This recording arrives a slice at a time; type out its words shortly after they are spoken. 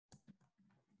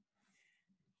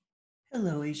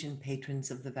Hello, Asian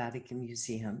patrons of the Vatican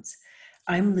Museums.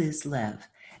 I'm Liz Lev,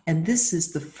 and this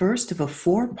is the first of a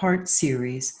four-part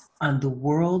series on the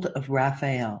world of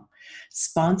Raphael,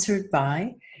 sponsored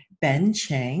by Ben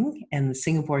Chang and the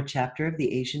Singapore chapter of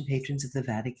the Asian Patrons of the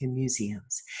Vatican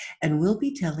Museums. And we'll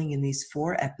be telling in these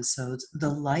four episodes the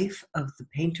life of the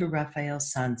painter Raphael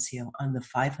Sanzio on the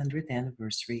 500th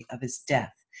anniversary of his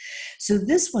death. So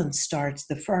this one starts,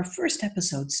 our first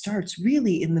episode starts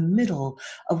really in the middle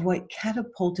of what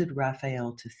catapulted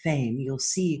Raphael to fame. You'll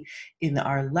see in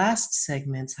our last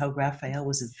segments how Raphael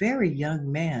was a very young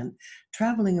man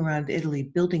traveling around Italy,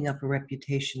 building up a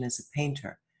reputation as a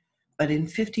painter. But in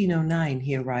 1509,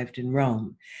 he arrived in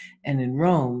Rome. And in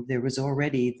Rome, there was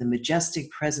already the majestic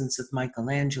presence of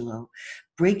Michelangelo,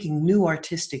 breaking new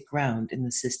artistic ground in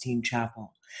the Sistine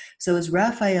Chapel. So as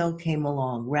Raphael came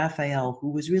along, Raphael, who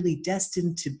was really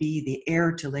destined to be the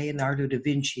heir to Leonardo da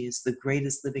Vinci as the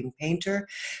greatest living painter,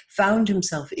 found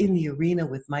himself in the arena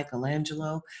with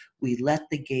Michelangelo. We let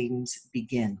the games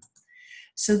begin.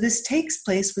 So this takes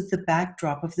place with the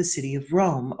backdrop of the city of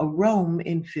Rome, a Rome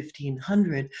in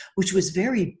 1500, which was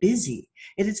very busy.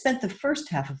 It had spent the first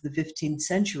half of the 15th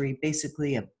century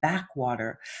basically a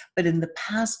backwater, but in the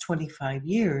past 25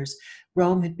 years,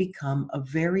 Rome had become a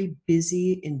very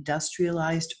busy,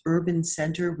 industrialized urban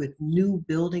center with new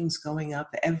buildings going up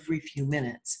every few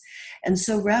minutes. And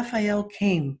so Raphael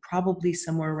came probably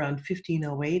somewhere around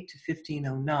 1508 to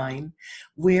 1509,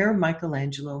 where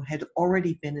Michelangelo had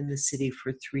already been in the city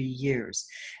for 3 years.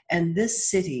 And this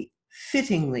city,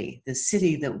 fittingly, the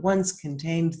city that once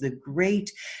contained the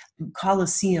great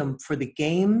Colosseum for the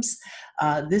games,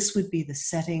 this would be the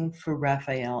setting for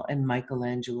Raphael and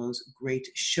Michelangelo's great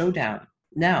showdown.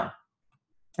 Now,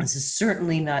 this is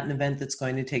certainly not an event that's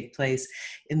going to take place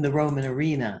in the Roman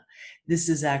arena. This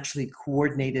is actually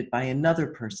coordinated by another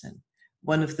person,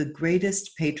 one of the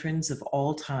greatest patrons of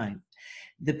all time,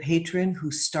 the patron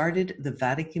who started the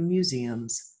Vatican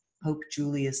Museums, Pope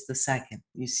Julius II.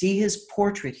 You see his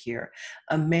portrait here,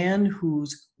 a man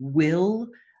whose will,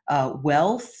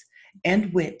 wealth,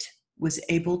 and wit was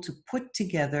able to put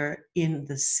together in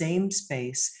the same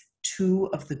space two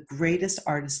of the greatest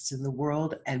artists in the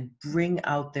world and bring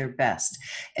out their best.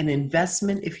 An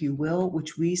investment, if you will,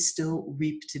 which we still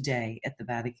reap today at the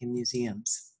Vatican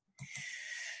Museums.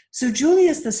 So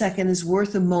Julius II is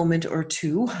worth a moment or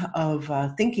two of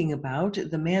thinking about.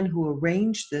 The man who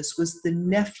arranged this was the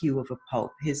nephew of a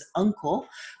pope. His uncle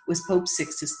was Pope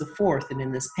Sixtus IV, and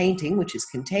in this painting, which is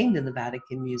contained in the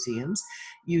Vatican Museums,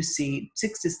 you see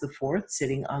Sixtus IV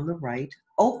sitting on the right,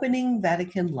 opening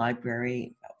Vatican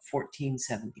Library,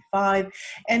 1475,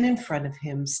 and in front of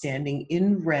him, standing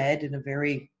in red in a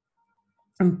very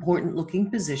important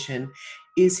looking position,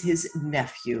 is his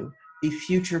nephew, the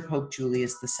future Pope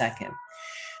Julius II.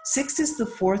 Sixtus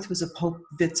IV was a pope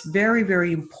that's very,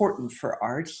 very important for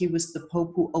art. He was the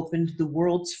pope who opened the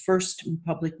world's first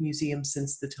public museum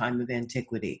since the time of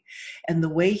antiquity. And the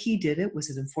way he did it was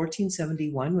that in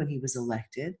 1471, when he was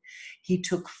elected, he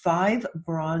took 5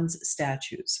 bronze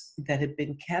statues that had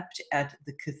been kept at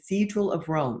the Cathedral of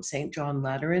Rome, St. John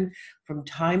Lateran, from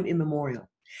time immemorial.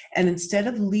 And instead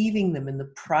of leaving them in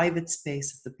the private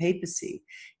space of the papacy,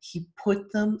 he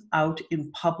put them out in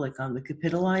public on the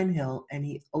Capitoline Hill, and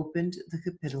he opened the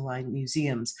Capitoline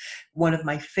Museums. One of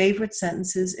my favorite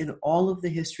sentences in all of the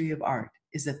history of art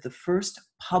is that the first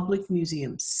public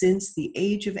museum since the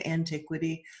age of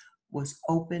antiquity was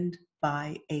opened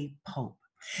by a pope.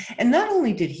 And not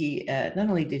only did he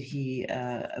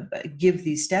give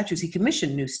these statues, he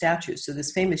commissioned new statues. So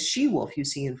this famous she-wolf you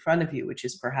see in front of you, which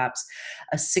is perhaps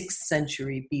a 6th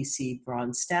century BC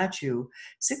bronze statue,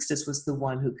 Sixtus was the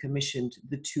one who commissioned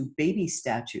the 2 baby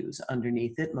statues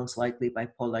underneath it, most likely by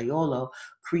Pollaiolo,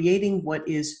 creating what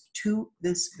is to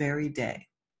this very day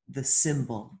the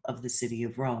symbol of the city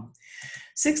of Rome.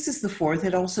 Sixtus IV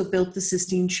had also built the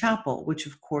Sistine Chapel, which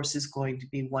of course is going to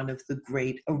be one of the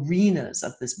great arenas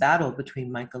of this battle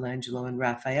between Michelangelo and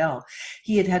Raphael.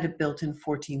 He had had it built in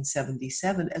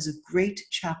 1477 as a great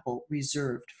chapel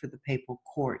reserved for the papal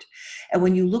court. And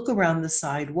when you look around the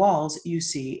side walls, you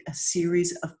see a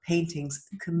series of paintings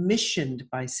commissioned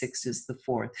by Sixtus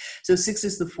IV. So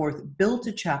Sixtus IV built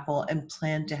a chapel and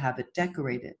planned to have it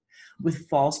decorated with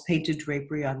false painted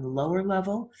drapery on the lower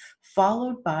level,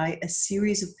 followed by a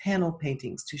series of panel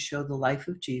paintings to show the life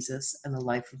of Jesus and the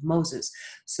life of Moses,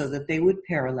 so that they would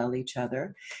parallel each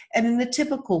other. And in the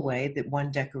typical way that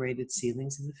one decorated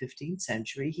ceilings in the 15th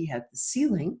century, he had the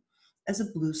ceiling as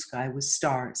a blue sky with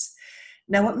stars.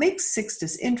 Now, what makes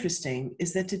Sixtus interesting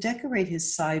is that to decorate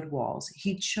his side walls,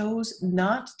 he chose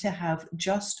not to have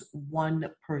just one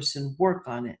person work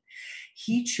on it.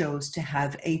 He chose to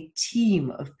have a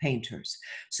team of painters.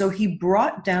 So he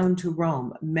brought down to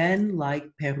Rome men like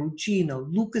Perugino,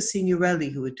 Luca Signorelli,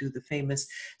 who would do the famous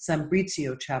San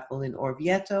Brizio Chapel in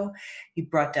Orvieto. He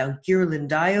brought down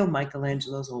Ghirlandaio,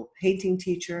 Michelangelo's old painting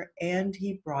teacher, and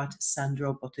he brought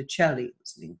Sandro Botticelli, who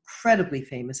was an incredibly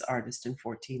famous artist in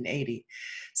 1480.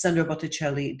 Sandro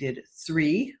Botticelli did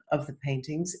 3 of the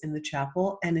paintings in the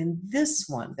chapel, and in this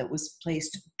one that was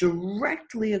placed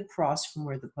directly across from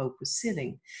where the Pope was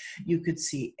sitting, you could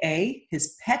see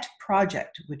his pet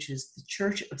project, which is the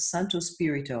Church of Santo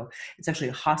Spirito. It's actually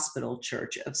a hospital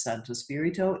church of Santo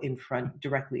Spirito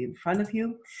directly in front of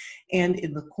you. And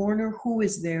in the corner, who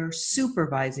is there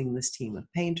supervising this team of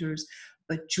painters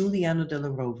but Giuliano della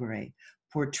Rovere,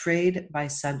 portrayed by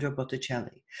Sandro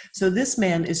Botticelli. So this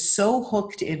man is so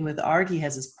hooked in with art. He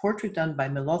has his portrait done by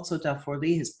Melozzo da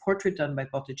Forlì, his portrait done by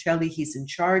Botticelli. He's in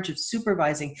charge of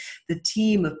supervising the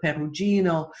team of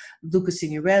Perugino, Luca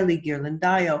Signorelli,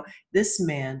 Ghirlandaio. This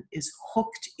man is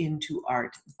hooked into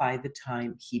art by the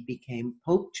time he became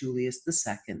Pope Julius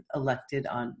II, elected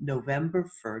on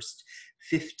November 1st,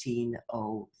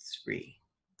 1503.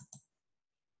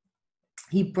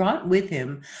 He brought with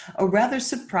him a rather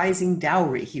surprising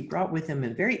dowry. He brought with him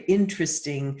a very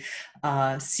interesting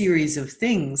series of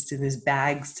things in his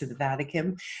bags to the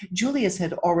Vatican. Julius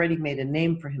had already made a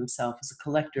name for himself as a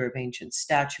collector of ancient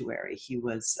statuary. He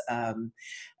was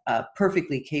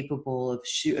perfectly capable of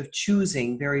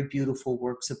choosing very beautiful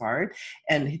works of art.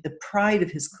 And the pride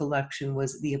of his collection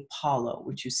was the Apollo,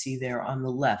 which you see there on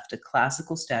the left, a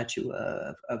classical statue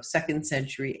of 2nd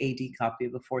century AD copy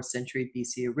of a 4th century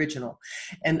BC original.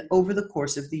 And over the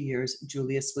course of the years,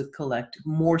 Julius would collect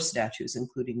more statues,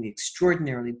 including the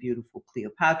extraordinarily beautiful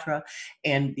Cleopatra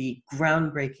and the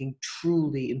groundbreaking,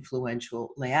 truly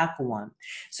influential Laocoon.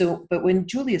 But when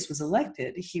Julius was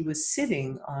elected, he was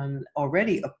sitting on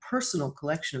already a personal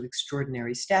collection of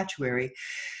extraordinary statuary,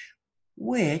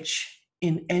 which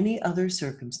in any other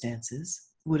circumstances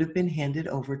would have been handed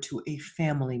over to a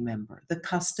family member. The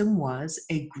custom was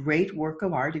a great work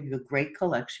of art, if you have a great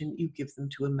collection, you give them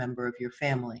to a member of your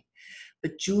family.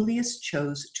 But Julius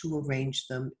chose to arrange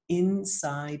them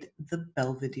inside the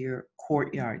Belvedere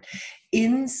courtyard,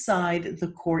 inside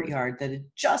the courtyard that had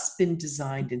just been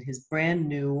designed in his brand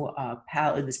new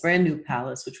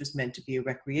palace, which was meant to be a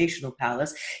recreational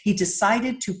palace. He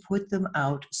decided to put them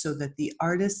out so that the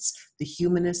artists, the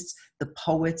humanists, the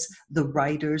poets, the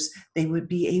writers, they would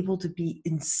be able to be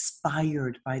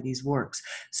inspired by these works.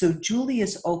 So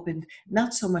Julius opened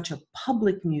not so much a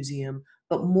public museum,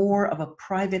 but more of a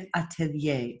private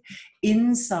atelier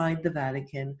inside the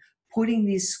Vatican, putting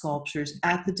these sculptures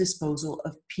at the disposal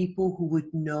of people who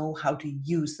would know how to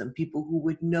use them, people who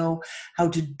would know how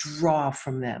to draw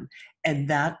from them. And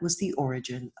that was the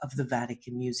origin of the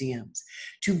Vatican Museums.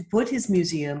 To put his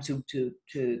museums, to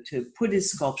put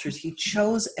his sculptures, he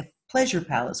chose a pleasure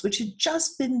palace, which had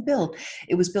just been built.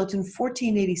 It was built in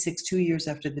 1486, 2 years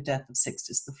after the death of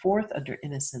Sixtus IV under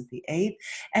Innocent VIII,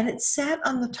 and it sat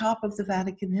on the top of the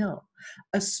Vatican Hill,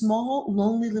 a small,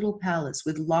 lonely little palace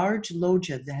with large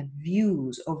loggia that had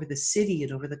views over the city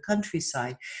and over the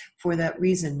countryside, for that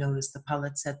reason known as the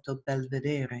Palazzetto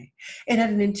Belvedere. It had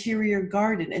an interior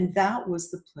garden, and that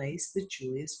was the place that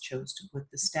Julius chose to put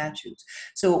the statues.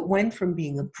 So it went from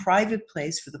being a private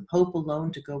place for the Pope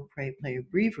alone to go play a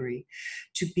breviary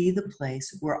to be the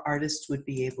place where artists would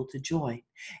be able to join.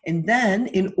 And then,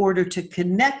 in order to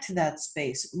connect that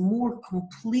space more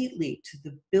completely to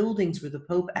the buildings where the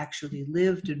Pope actually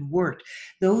lived and worked,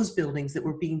 those buildings that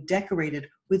were being decorated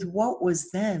with what was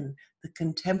then the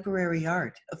contemporary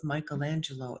art of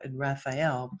Michelangelo and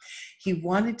Raphael, he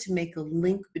wanted to make a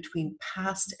link between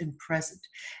past and present.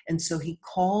 And so he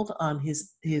called on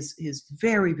his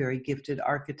very, very gifted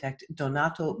architect,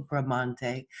 Donato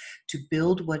Bramante, to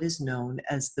build what is known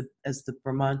as the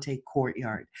Bramante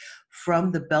courtyard.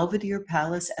 From the Belvedere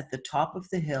Palace at the top of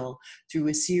the hill, through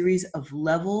a series of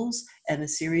levels and a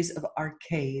series of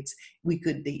arcades,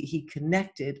 he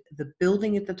connected the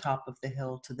building at the top of the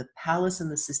hill to the palace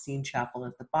and the Sistine Chapel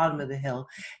at the bottom of the hill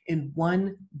in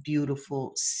one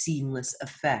beautiful, seamless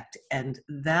effect. And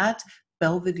that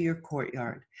Belvedere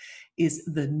courtyard is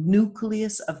the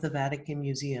nucleus of the Vatican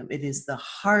Museum. It is the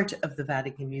heart of the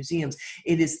Vatican Museums.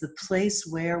 It is the place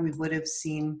where we would have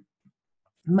seen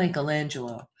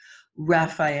Michelangelo,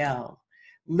 Raphael,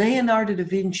 Leonardo da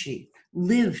Vinci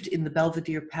lived in the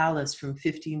Belvedere Palace from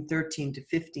 1513 to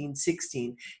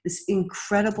 1516. This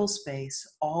incredible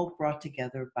space, all brought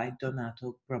together by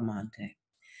Donato Bramante.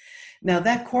 Now,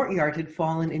 that courtyard had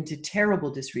fallen into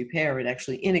terrible disrepair. It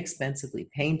actually inexpensively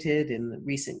painted in the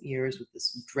recent years with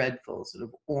this dreadful sort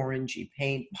of orangey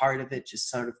paint, part of it just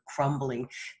sort of crumbling.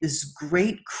 This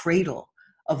great cradle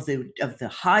of the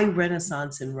high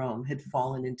Renaissance in Rome had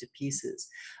fallen into pieces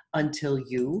until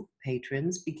you,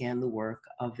 patrons, began the work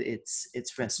of its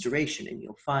restoration. And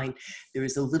you'll find there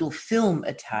is a little film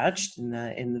attached in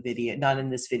the video, not in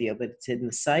this video, but it's in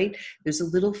the site. There's a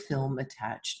little film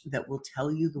attached that will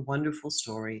tell you the wonderful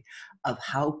story of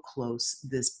how close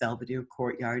this Belvedere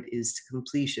courtyard is to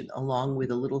completion, along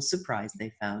with a little surprise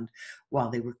they found while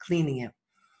they were cleaning it.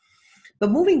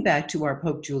 But moving back to our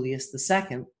Pope Julius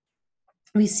II,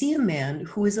 we see a man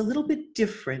who is a little bit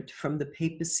different from the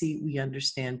papacy we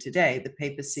understand today. The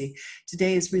papacy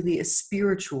today is really a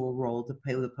spiritual role.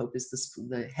 The Pope is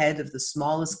the head of the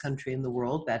smallest country in the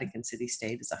world. Vatican City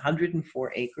State is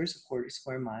 104 acres, a quarter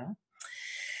square mile.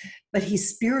 But his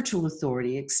spiritual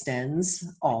authority extends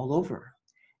all over.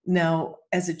 Now,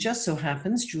 as it just so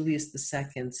happens, Julius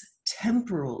II's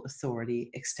temporal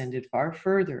authority extended far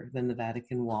further than the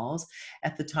Vatican walls.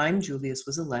 At the time Julius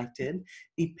was elected,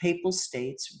 the papal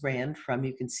states ran from,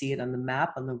 you can see it on the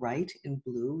map on the right in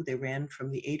blue, they ran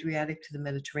from the Adriatic to the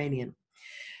Mediterranean,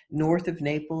 north of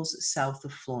Naples, south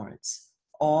of Florence.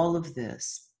 All of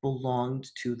this belonged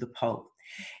to the Pope.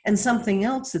 And something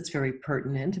else that's very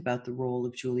pertinent about the role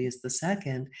of Julius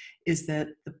II is that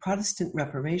the Protestant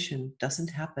Reformation doesn't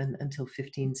happen until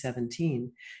 1517.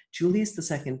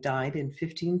 Julius II died in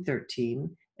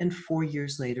 1513, and 4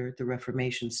 years later, the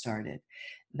Reformation started.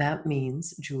 That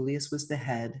means Julius was the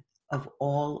head of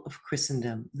all of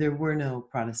Christendom. There were no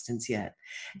Protestants yet.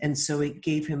 And so it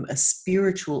gave him a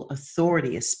spiritual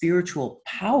authority, a spiritual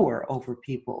power over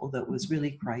people that was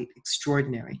really quite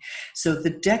extraordinary. So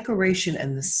the decoration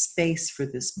and the space for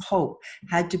this Pope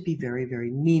had to be very, very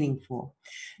meaningful.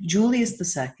 Julius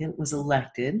II was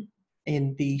elected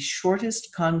in the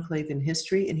shortest conclave in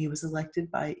history, and he was elected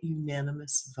by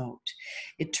unanimous vote.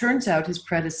 It turns out his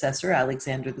predecessor,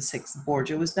 Alexander VI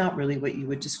Borgia, was not really what you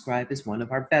would describe as one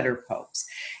of our better popes.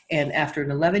 And after an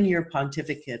 11-year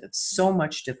pontificate of so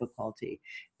much difficulty,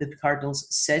 the cardinals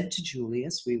said to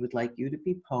Julius, we would like you to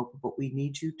be pope, but we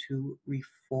need you to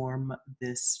reform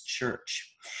this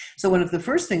church. So one of the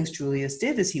first things Julius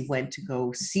did is he went to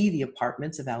go see the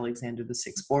apartments of Alexander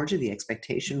VI Borgia. The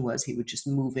expectation was he would just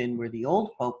move in where the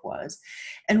old pope was.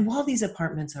 And while these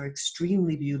apartments are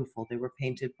extremely beautiful, they were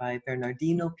painted by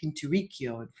Bernardino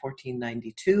Pinturicchio in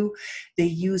 1492. They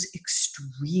use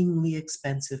extremely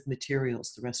expensive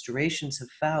materials. The restorations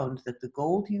have found that the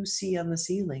gold you see on the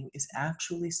ceiling is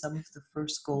actually some of the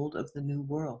first gold of the New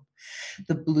World.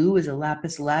 The blue is a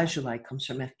lapis lazuli, comes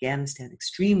from Afghanistan,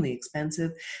 extremely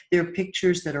expensive. There are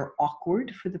pictures that are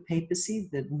awkward for the papacy,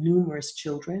 the numerous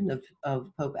children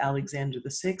of Pope Alexander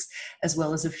VI, as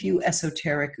well as a few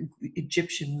esoteric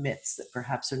Egyptian myths that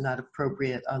perhaps are not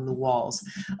appropriate on the walls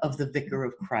of the Vicar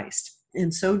of Christ.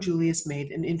 And so Julius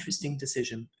made an interesting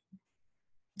decision.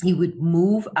 He would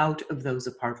move out of those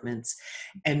apartments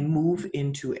and move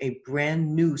into a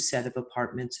brand new set of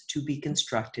apartments to be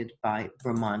constructed by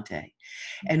Bramante.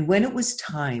 And when it was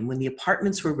time, when the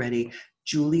apartments were ready,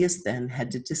 Julius then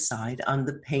had to decide on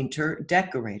the painter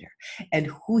decorator, and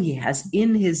who he has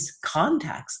in his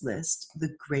contacts list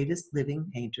the greatest living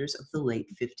painters of the late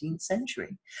 15th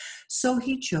century. So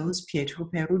he chose Pietro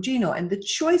Perugino, and the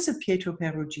choice of Pietro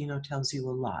Perugino tells you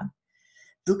a lot.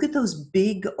 Look at those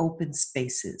big open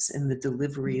spaces in the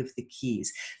delivery of the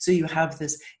keys. So you have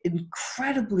this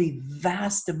incredibly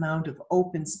vast amount of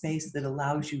open space that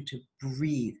allows you to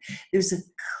breathe. There's a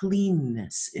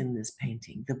cleanness in this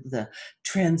painting, the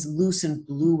translucent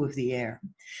blue of the air.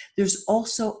 There's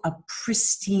also a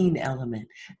pristine element.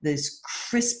 There's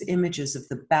crisp images of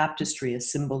the baptistry, a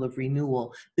symbol of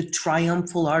renewal, the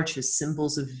triumphal arches,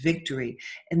 symbols of victory,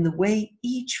 and the way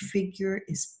each figure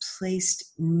is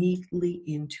placed neatly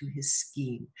into his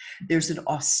scheme. There's an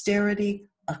austerity,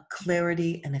 a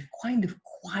clarity, and a kind of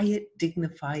quiet,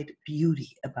 dignified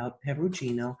beauty about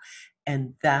Perugino,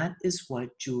 and that is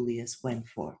what Julius went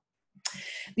for.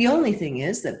 The only thing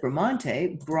is that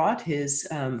Bramante brought his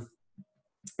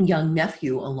young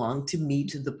nephew along to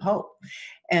meet the Pope.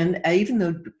 And even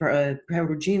though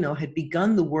Perugino had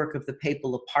begun the work of the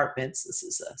papal apartments, this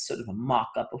is a sort of a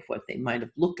mock-up of what they might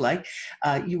have looked like,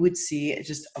 you would see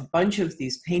just a bunch of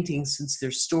these paintings, since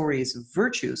they're stories of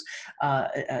virtues,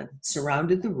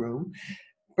 surrounded the room.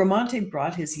 Bramante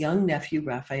brought his young nephew,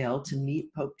 Raphael, to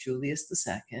meet Pope Julius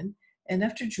II. And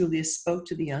after Julius spoke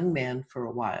to the young man for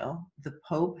a while, the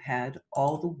Pope had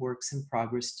all the works in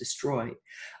progress destroyed.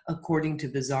 According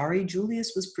to Vasari,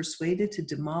 Julius was persuaded to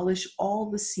demolish all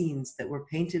the scenes that were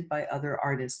painted by other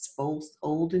artists, both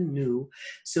old and new,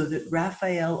 so that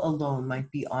Raphael alone might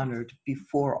be honored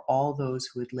before all those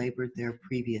who had labored there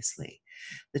previously.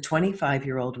 The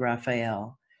 25-year-old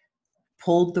Raphael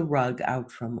pulled the rug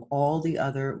out from all the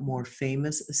other more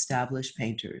famous established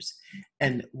painters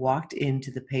and walked into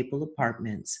the papal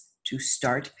apartments to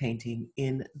start painting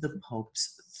in the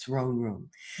Pope's throne room.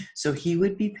 So he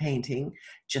would be painting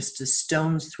just a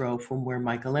stone's throw from where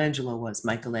Michelangelo was.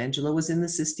 Michelangelo was in the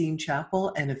Sistine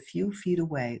Chapel, and a few feet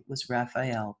away was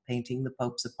Raphael painting the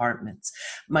Pope's apartments.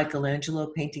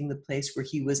 Michelangelo painting the place where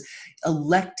he was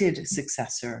elected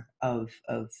successor of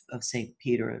St.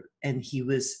 Peter, and he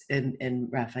was and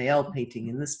Raphael painting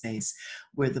in the space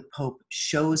where the Pope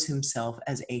shows himself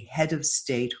as a head of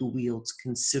state who wields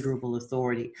considerable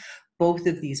authority. Both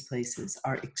of these places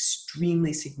are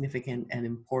extremely significant and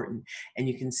important. And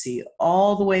you can see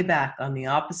all the way back on the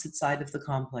opposite side of the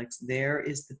complex, there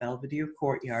is the Belvedere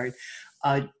courtyard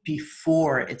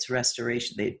before its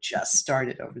restoration. They just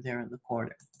started over there in the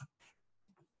corner.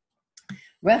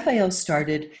 Raphael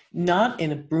started not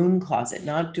in a broom closet,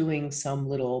 not doing some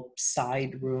little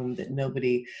side room that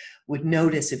nobody would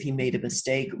notice if he made a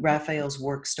mistake. Raphael's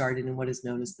work started in what is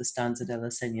known as the Stanza della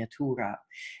Segnatura,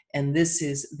 and this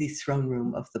is the throne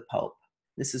room of the Pope.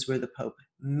 This is where the Pope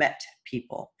met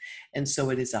people. And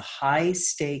so it is a high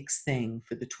stakes thing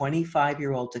for the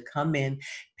 25-year-old to come in,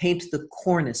 paint the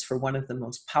cornice for one of the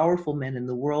most powerful men in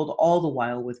the world, all the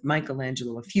while with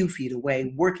Michelangelo a few feet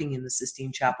away, working in the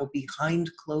Sistine Chapel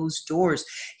behind closed doors.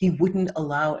 He wouldn't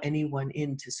allow anyone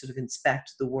in to sort of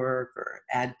inspect the work or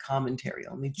add commentary.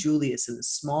 Only Julius and a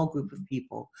small group of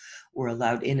people were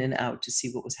allowed in and out to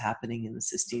see what was happening in the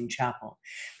Sistine Chapel.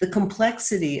 The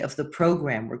complexity of the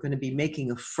program, we're going to be making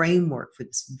a framework for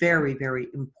this very, very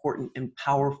important and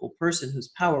powerful person whose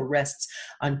power rests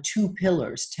on two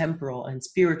pillars, temporal and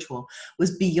spiritual,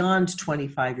 was beyond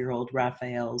 25-year-old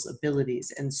Raphael's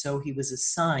abilities. And so he was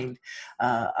assigned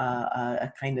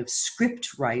a kind of script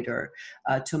writer.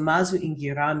 Tommaso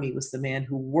Inghirami was the man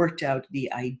who worked out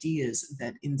the ideas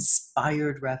that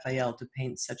inspired Raphael to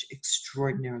paint such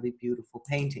extraordinarily beautiful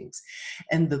paintings.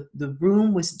 And the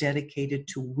room was dedicated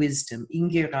to wisdom.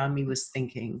 Inghirami was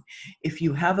thinking, if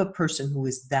you have a person who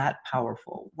is that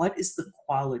powerful, what is the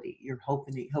quality you're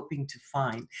hoping to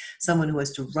find? Someone who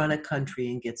has to run a country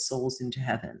and get souls into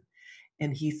heaven.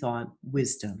 And he thought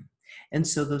wisdom. And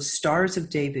so those stars of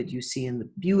David you see in the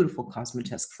beautiful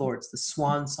Cosmatesque floor, it's the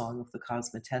swan song of the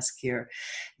Cosmatesque here.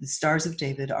 The stars of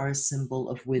David are a symbol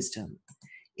of wisdom.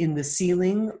 In the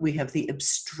ceiling, we have the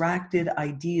abstracted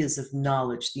ideas of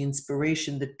knowledge, the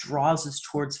inspiration that draws us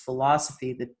towards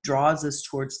philosophy, that draws us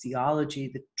towards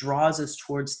theology, that draws us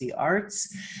towards the arts.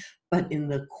 But in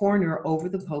the corner over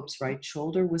the Pope's right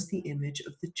shoulder was the image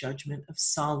of the judgment of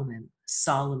Solomon.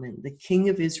 Solomon, the king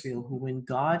of Israel, who when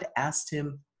God asked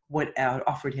him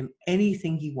offered him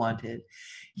anything he wanted,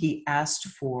 he asked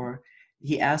for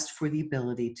the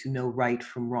ability to know right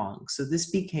from wrong. So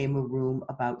this became a room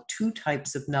about two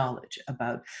types of knowledge,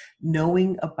 about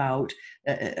knowing about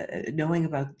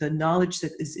the knowledge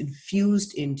that is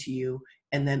infused into you,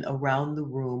 and then around the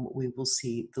room we will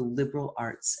see the liberal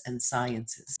arts and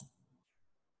sciences.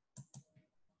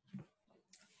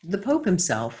 The Pope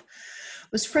himself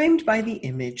was framed by the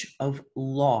image of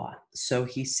law. So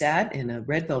he sat in a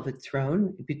red velvet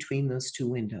throne between those two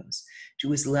windows.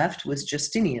 To his left was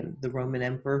Justinian, the Roman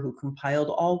emperor who compiled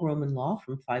all Roman law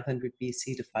from 500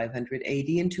 BC to 500 AD,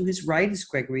 and to his right is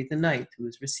Gregory IX, who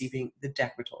was receiving the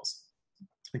decretals,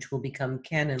 which will become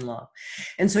canon law.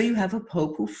 And so you have a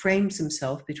pope who frames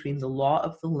himself between the law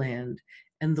of the land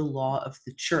and the law of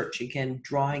the church, again,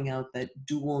 drawing out that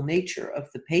dual nature of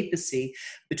the papacy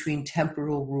between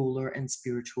temporal ruler and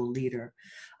spiritual leader.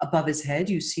 Above his head,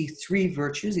 you see three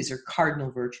virtues. These are cardinal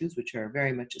virtues, which are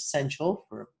very much essential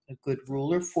for a good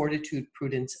ruler: fortitude,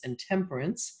 prudence, and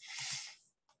temperance.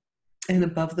 And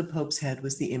above the Pope's head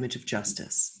was the image of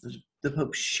justice, the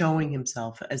Pope showing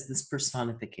himself as this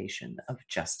personification of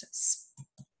justice.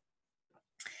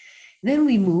 Then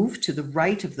we move to the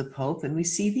right of the Pope, and we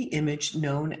see the image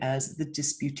known as the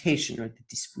Disputation, or the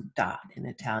Disputa in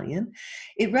Italian.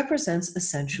 It represents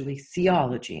essentially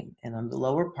theology. And on the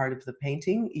lower part of the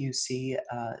painting, you see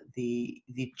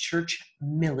the church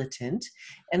militant.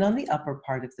 And on the upper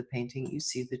part of the painting, you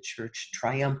see the church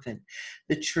triumphant.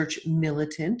 The church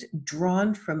militant,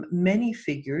 drawn from many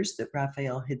figures that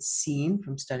Raphael had seen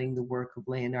from studying the work of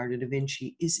Leonardo da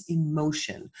Vinci, is in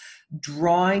motion,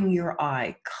 drawing your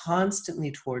eye constantly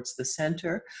constantly towards the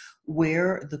center,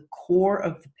 where the core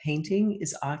of the painting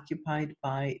is occupied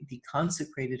by the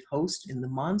consecrated host in the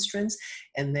monstrance,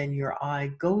 and then your eye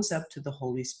goes up to the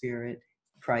Holy Spirit,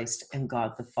 Christ, and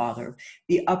God the Father.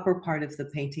 The upper part of the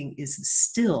painting is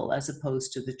still, as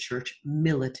opposed to the church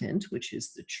militant, which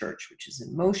is the church which is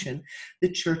in motion,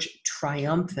 the church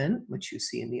triumphant, which you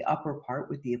see in the upper part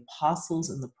with the apostles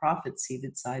and the prophets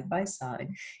seated side by side,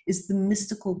 is the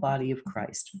mystical body of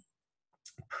Christ,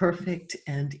 perfect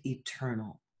and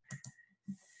eternal.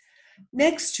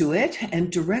 Next to it,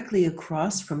 and directly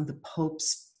across from the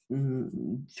Pope's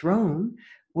throne,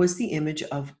 was the image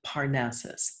of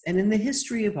Parnassus. And in the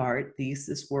history of art,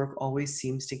 this work always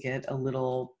seems to get a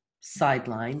little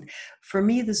sidelined. For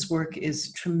me, this work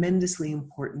is tremendously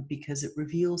important because it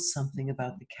reveals something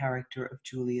about the character of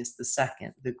Julius II,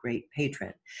 the great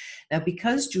patron. Now,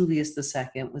 because Julius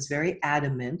II was very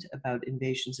adamant about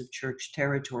invasions of church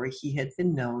territory, he had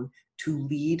been known to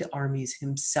lead armies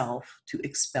himself to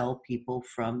expel people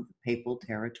from papal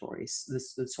territories,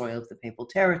 the soil of the papal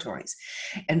territories.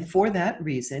 And for that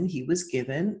reason, he was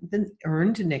given the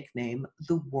earned nickname,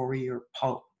 the Warrior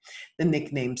Pope. The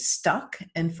nickname stuck,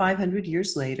 and 500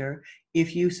 years later,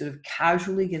 if you sort of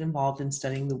casually get involved in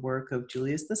studying the work of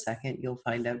Julius II, you'll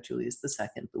find out Julius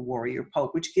II, the Warrior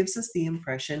Pope, which gives us the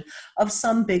impression of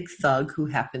some big thug who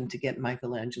happened to get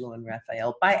Michelangelo and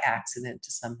Raphael by accident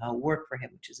to somehow work for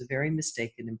him, which is a very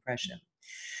mistaken impression.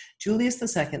 Julius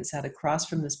II sat across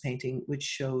from this painting, which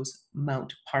shows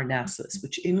Mount Parnassus,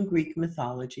 which in Greek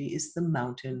mythology is the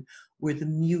mountain where the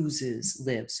muses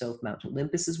live. So if Mount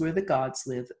Olympus is where the gods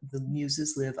live, the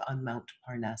muses live on Mount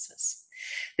Parnassus.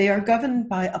 They are governed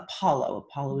by Apollo.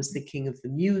 Apollo is the king of the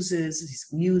muses. He's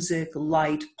music,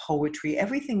 light, poetry,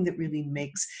 everything that really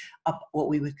makes up what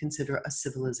we would consider a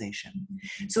civilization.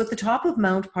 So at the top of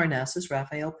Mount Parnassus,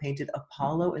 Raphael painted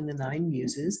Apollo and the 9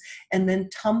 muses, and then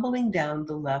tumbling down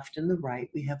the left and the right,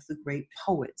 we have the great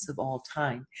poets of all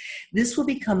time. This will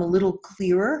become a little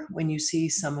clearer when you see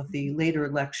some of the later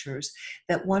lectures,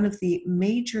 that one of the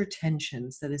major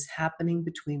tensions that is happening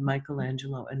between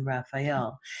Michelangelo and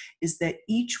Raphael is that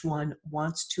each one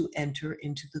wants to enter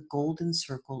into the golden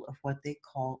circle of what they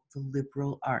call the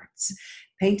liberal arts.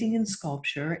 Painting and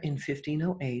sculpture in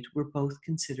 1508 were both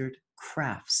considered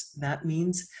crafts. That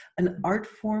means an art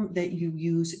form that you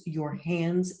use your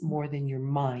hands more than your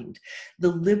mind. The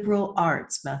liberal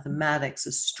arts, mathematics,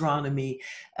 astronomy,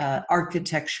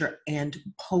 architecture, and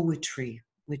poetry,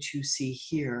 which you see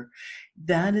here,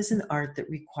 that is an art that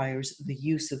requires the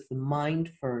use of the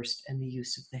mind first and the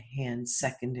use of the hands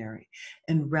secondary.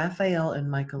 And Raphael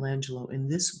and Michelangelo, in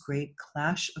this great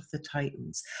clash of the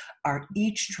titans, are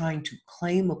each trying to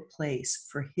claim a place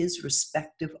for his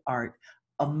respective art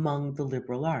among the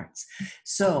liberal arts.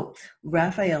 So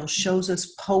Raphael shows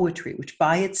us poetry, which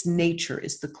by its nature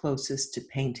is the closest to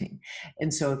painting.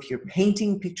 And so if you're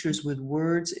painting pictures with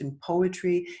words in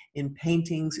poetry, in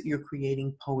paintings, you're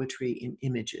creating poetry in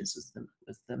images, is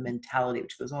the mentality,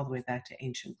 which goes all the way back to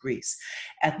ancient Greece.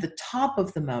 At the top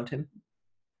of the mountain,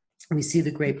 we see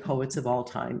the great poets of all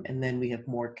time, and then we have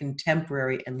more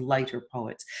contemporary and lighter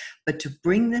poets. But to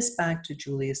bring this back to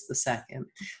Julius II,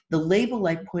 the label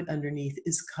I put underneath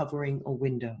is covering a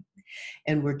window.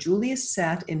 And where Julius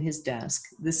sat in his desk,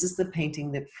 this is the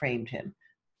painting that framed him.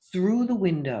 Through the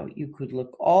window, you could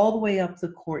look all the way up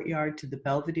the courtyard to the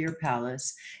Belvedere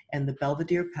Palace, and the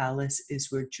Belvedere Palace is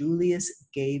where Julius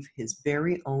gave his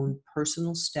very own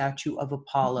personal statue of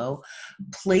Apollo,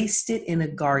 placed it in a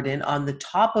garden on the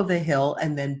top of a hill,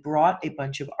 and then brought a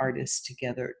bunch of artists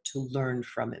together to learn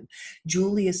from him.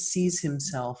 Julius sees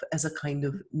himself as a kind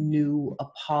of new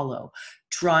Apollo,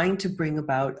 trying to bring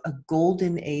about a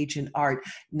golden age in art,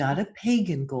 not a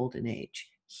pagan golden age.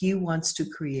 He wants to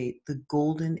create the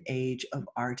golden age of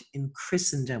art in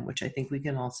Christendom, which I think we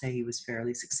can all say he was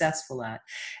fairly successful at.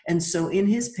 And so in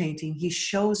his painting, he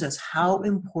shows us how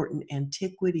important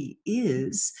antiquity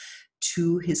is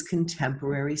to his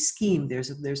contemporary scheme.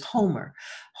 There's Homer.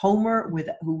 Homer,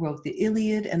 who wrote the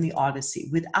Iliad and the Odyssey,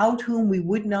 without whom we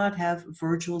would not have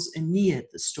Virgil's Aeneid,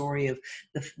 the story of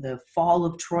the fall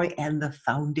of Troy and the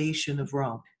foundation of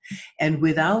Rome. And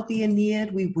without the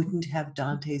Aeneid, we wouldn't have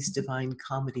Dante's Divine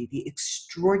Comedy, the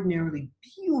extraordinarily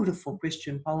beautiful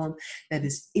Christian poem that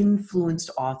has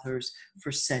influenced authors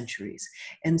for centuries.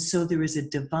 And so there is a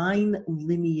divine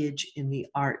lineage in the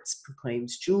arts,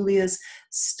 proclaims Julius,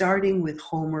 starting with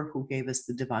Homer, who gave us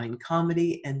the Divine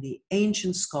Comedy, and the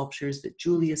ancient sculptures that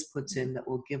Julius puts in that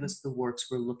will give us the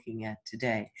works we're looking at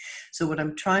today. So what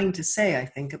I'm trying to say, I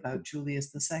think, about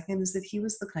Julius II is that he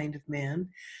was the kind of man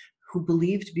who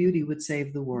believed beauty would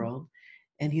save the world,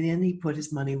 and then he put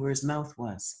his money where his mouth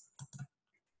was.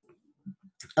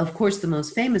 Of course, the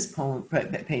most famous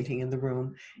painting in the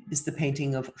room is the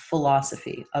painting of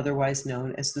Philosophy, otherwise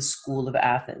known as the School of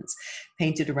Athens.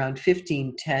 Painted around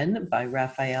 1510 by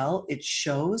Raphael, it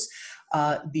shows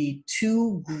the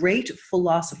two great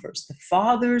philosophers, the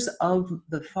fathers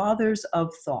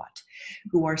of thought,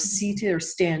 who are seated or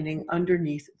standing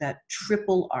underneath that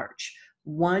triple arch.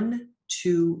 1,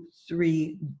 2,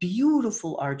 3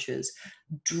 beautiful arches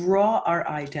draw our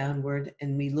eye downward,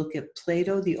 and we look at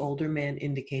Plato, the older man,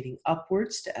 indicating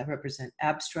upwards to represent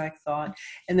abstract thought,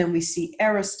 and then we see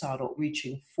Aristotle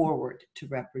reaching forward to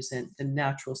represent the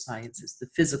natural sciences, the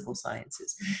physical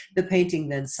sciences. The painting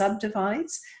then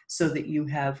subdivides so that you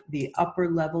have the upper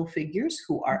level figures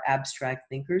who are abstract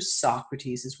thinkers.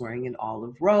 Socrates is wearing an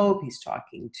olive robe. He's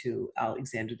talking to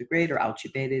Alexander the Great, or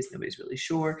Alcibiades, nobody's really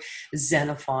sure.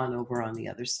 Xenophon over on the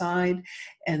other side.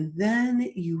 And then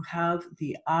you have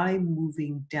the eye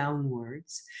moving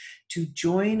downwards to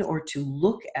join or to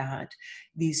look at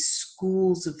these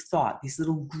schools of thought, these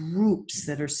little groups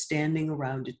that are standing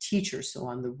around a teacher. So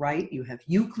on the right, you have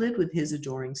Euclid with his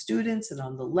adoring students, and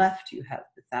on the left, you have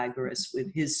Pythagoras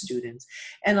with his students.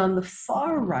 And on the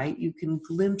far right, you can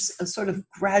glimpse a sort of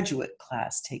graduate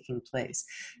class taking place.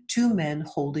 Two men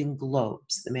holding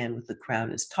globes. The man with the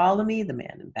crown is Ptolemy, the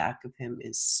man in back of him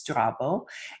is Strabo,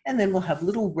 and then we'll have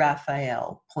little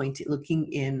Raphael looking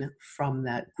in from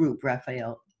that group.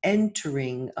 Raphael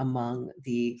entering among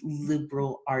the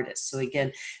liberal artists. So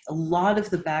again, a lot of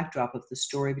the backdrop of the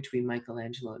story between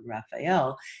Michelangelo and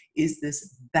Raphael is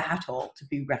this battle to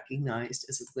be recognized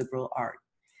as a liberal art.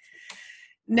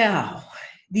 Now,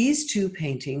 these two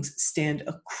paintings stand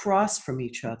across from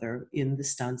each other in the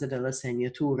stanza della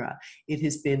segnatura. It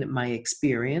has been my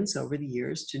experience over the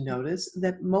years to notice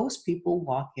that most people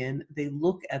walk in, they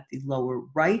look at the lower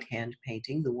right-hand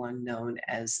painting, the one known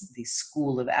as the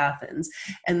School of Athens,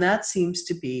 and that seems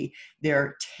to be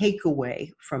their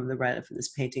takeaway from this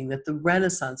painting, that the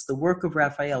Renaissance, the work of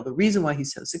Raphael, the reason why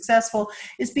he's so successful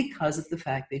is because of the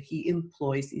fact that he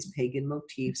employs these pagan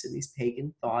motifs and these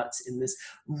pagan thoughts in this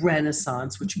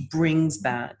Renaissance, which brings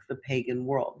back the pagan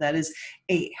world. That is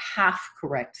a half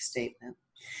correct statement.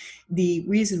 The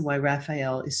reason why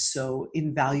Raphael is so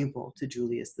invaluable to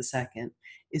Julius II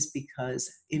is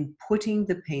because in putting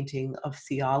the painting of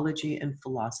theology and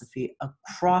philosophy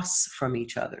across from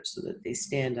each other so that they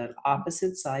stand on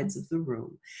opposite sides of the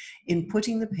room, in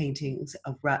putting the paintings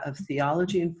of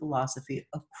theology and philosophy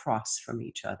across from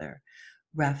each other,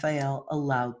 Raphael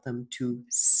allowed them to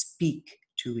speak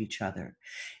to each other.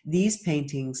 These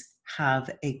paintings have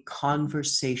a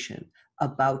conversation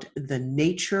about the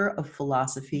nature of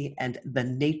philosophy and the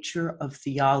nature of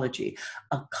theology,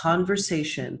 a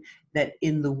conversation that,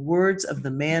 in the words of the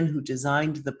man who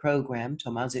designed the program,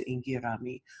 Tommaso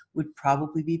Inghirami, would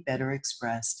probably be better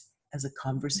expressed as a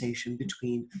conversation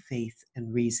between faith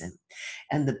and reason.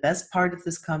 And the best part of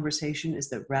this conversation is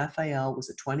that Raphael was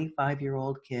a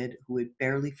 25-year-old kid who had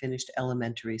barely finished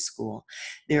elementary school.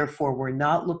 Therefore, we're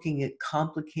not looking at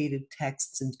complicated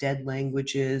texts and dead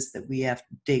languages that we have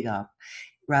to dig up.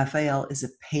 Raphael is a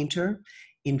painter.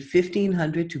 In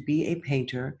 1500, to be a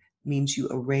painter means you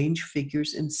arrange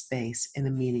figures in space in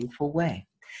a meaningful way.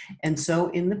 And so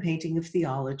in the painting of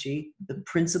theology, the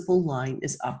principal line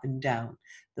is up and down.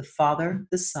 The Father,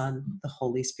 the Son, the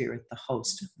Holy Spirit, the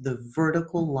host, the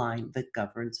vertical line that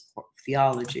governs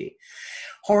theology.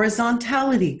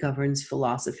 Horizontality governs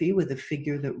philosophy, with a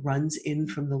figure that runs in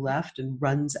from the left and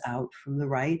runs out from the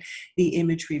right, the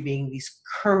imagery being these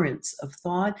currents of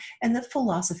thought, and that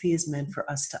philosophy is meant for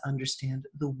us to understand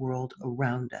the world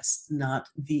around us, not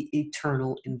the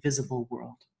eternal, invisible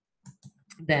world.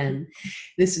 Then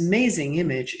this amazing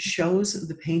image shows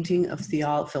the painting of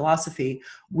philosophy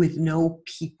with no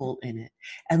people in it.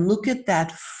 And look at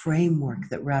that framework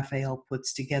that Raphael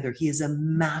puts together. He is a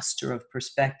master of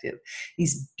perspective.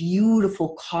 These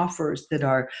beautiful coffers that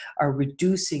are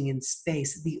reducing in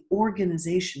space, the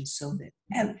organization so that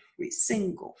every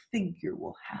single figure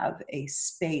will have a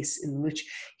space in which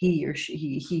he or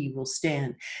he will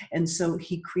stand. And so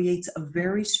he creates a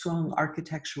very strong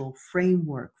architectural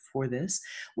framework for this,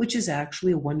 which is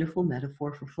actually a wonderful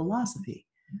metaphor for philosophy.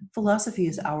 Philosophy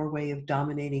is our way of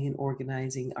dominating and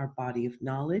organizing our body of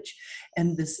knowledge,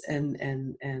 and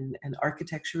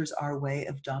architecture is our way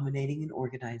of dominating and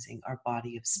organizing our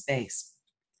body of space.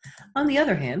 On the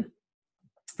other hand,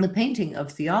 the painting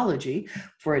of theology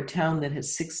for a town that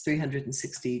has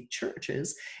 360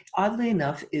 churches, oddly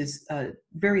enough, is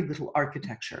very little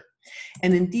architecture.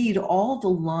 And indeed, all the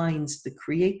lines that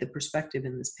create the perspective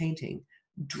in this painting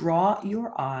draw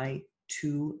your eye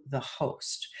to the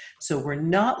host. So we're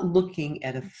not looking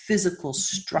at a physical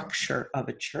structure of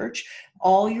a church.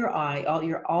 All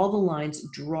the lines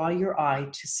draw your eye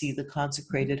to see the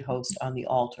consecrated host on the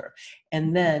altar.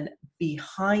 And then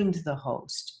behind the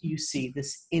host, you see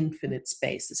this infinite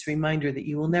space, this reminder that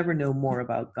you will never know more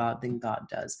about God than God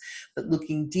does. But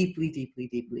looking deeply, deeply,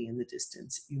 deeply in the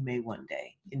distance, you may one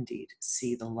day indeed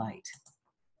see the light.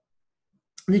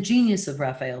 The genius of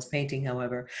Raphael's painting,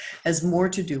 however, has more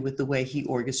to do with the way he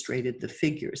orchestrated the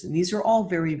figures. And these are all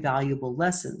very valuable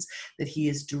lessons that he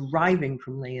is deriving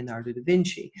from Leonardo da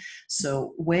Vinci.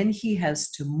 So when he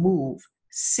has to move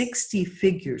 60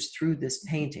 figures through this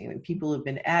painting, and people have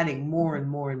been adding more and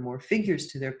more and more figures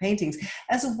to their paintings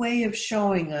as a way of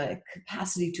showing a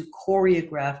capacity to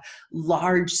choreograph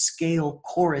large-scale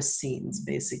chorus scenes,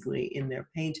 basically, in their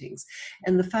paintings.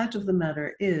 And the fact of the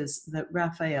matter is that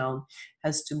Raphael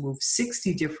has to move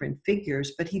 60 different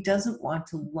figures, but he doesn't want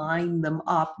to line them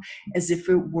up as if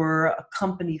it were a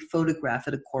company photograph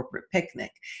at a corporate picnic.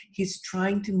 He's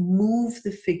trying to move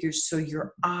the figures so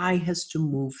your eye has to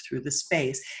move through the space.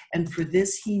 And for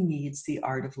this, he needs the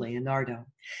art of Leonardo.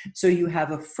 So you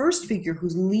have a first figure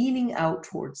who's leaning out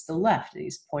towards the left, and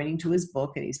he's pointing to his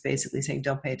book, and he's basically saying,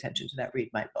 don't pay attention to that, read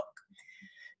my book.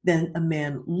 Then a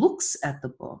man looks at the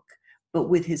book, but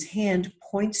with his hand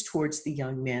points towards the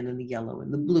young man in the yellow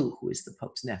and the blue, who is the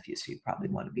Pope's nephew, so you probably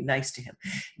want to be nice to him.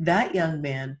 That young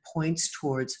man points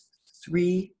towards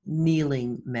 3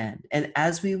 kneeling men. And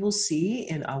as we will see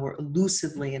in our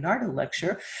elusive Leonardo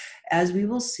lecture, as we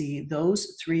will see,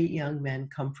 those 3 young men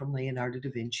come from Leonardo da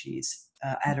Vinci's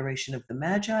Adoration of the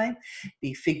Magi,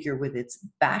 the figure with its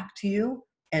back to you.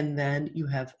 And then you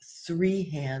have 3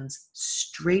 hands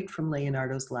straight from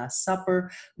Leonardo's Last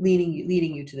Supper, leading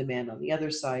you to the man on the other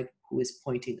side who is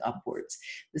pointing upwards.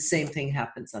 The same thing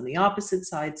happens on the opposite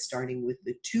side, starting with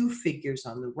the 2 figures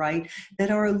on the right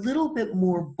that are a little bit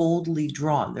more boldly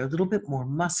drawn. They're a little bit more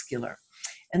muscular.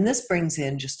 And this brings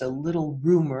in just a little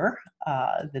rumor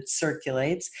that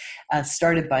circulates,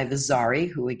 started by Vasari,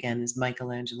 who again is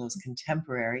Michelangelo's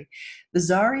contemporary.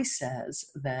 Vasari says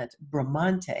that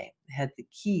Bramante had the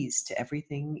keys to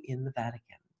everything in the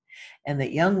Vatican, and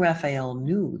that young Raphael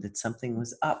knew that something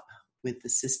was up with the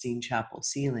Sistine Chapel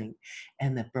ceiling,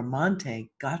 and that Bramante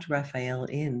got Raphael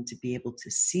in to be able to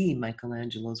see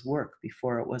Michelangelo's work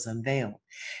before it was unveiled.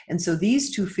 And so these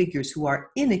 2 figures, who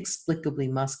are inexplicably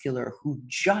muscular, who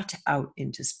jut out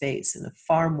into space in a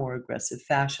far more aggressive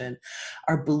fashion,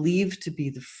 are believed to be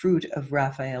the fruit of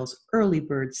Raphael's early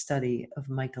bird study of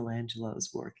Michelangelo's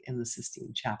work in the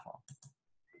Sistine Chapel.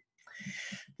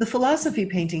 The philosophy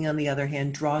painting, on the other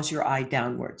hand, draws your eye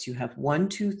downwards. You have 1,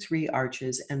 2, 3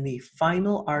 arches, and the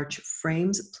final arch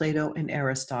frames Plato and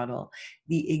Aristotle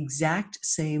the exact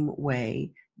same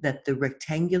way that the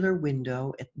rectangular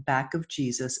window at the back of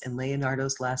Jesus in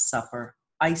Leonardo's Last Supper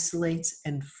isolates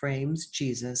and frames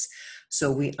Jesus,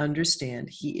 so we understand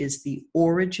he is the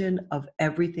origin of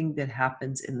everything that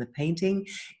happens in the painting.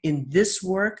 In this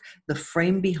work, the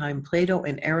frame behind Plato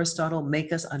and Aristotle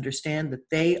make us understand that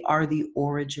they are the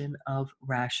origin of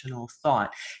rational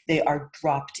thought. They are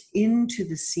dropped into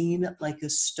the scene like a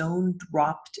stone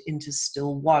dropped into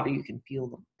still water. You can feel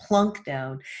them plunk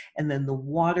down, and then the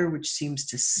water, which seems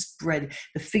to spread,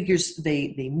 the figures,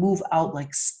 they move out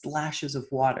like splashes of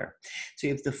water. So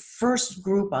you have the first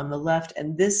group on the left,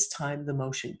 and this time the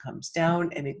motion comes down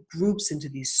and it groups into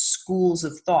these schools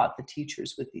of thought, the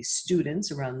teachers with these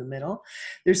students around the middle.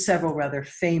 There's several rather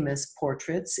famous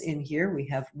portraits in here. We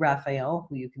have Raphael,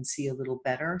 who you can see a little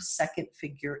better, second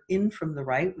figure in from the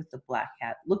right with the black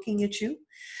hat looking at you.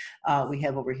 We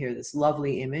have over here this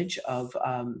lovely image of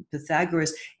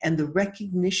Pythagoras and the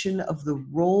recognition of the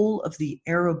role of the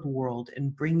Arab world in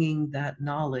bringing that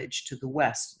knowledge to the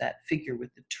West, that figure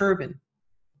with the turban.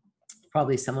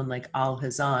 Probably someone like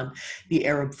Al-Hazan, the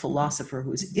Arab philosopher who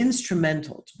was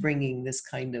instrumental to bringing this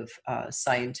kind of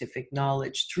scientific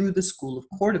knowledge through the school of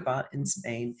Cordoba in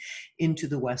Spain into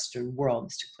the Western world.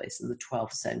 This took place in the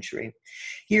 12th century.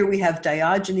 Here we have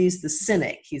Diogenes the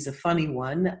Cynic. He's a funny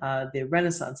one. The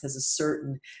Renaissance has a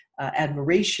certain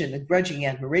admiration, a grudging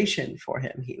admiration for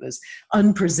him. He was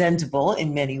unpresentable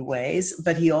in many ways,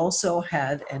 but he also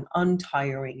had an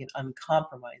untiring and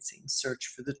uncompromising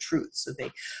search for the truth. So they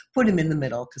put him in the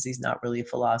middle because he's not really a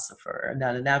philosopher,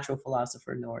 not a natural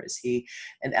philosopher, nor is he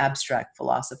an abstract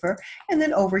philosopher. And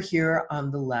then over here on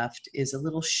the left is a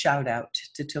little shout out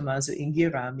to Tommaso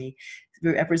Inghirami,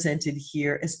 represented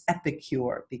here as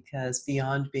Epicure, because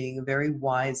beyond being a very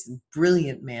wise and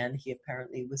brilliant man, he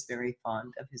apparently was very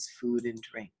fond of his food and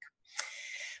drink.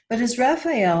 But as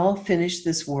Raphael finished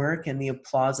this work, and the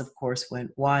applause, of course,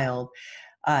 went wild,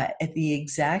 At the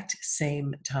exact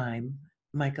same time,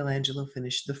 Michelangelo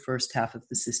finished the first half of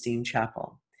the Sistine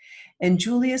Chapel. And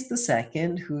Julius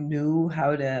II, who knew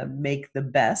how to make the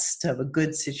best of a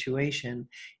good situation,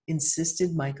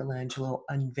 insisted Michelangelo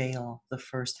unveil the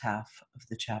first half of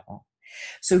the chapel.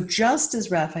 So just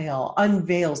as Raphael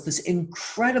unveils this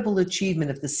incredible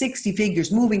achievement of the 60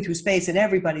 figures moving through space and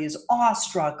everybody is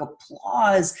awestruck,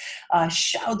 applause,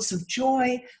 shouts of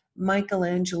joy,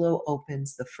 Michelangelo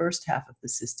opens the first half of the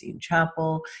Sistine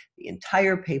Chapel. The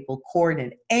entire papal court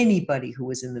and anybody who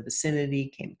was in the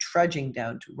vicinity came trudging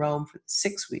down to Rome for the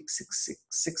 6 weeks.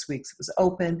 Six weeks it was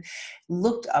open,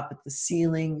 looked up at the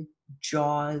ceiling,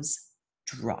 jaws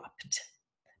dropped,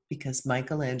 because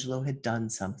Michelangelo had done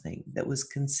something that was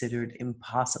considered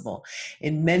impossible.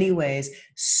 In many ways,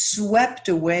 swept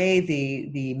away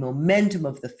the momentum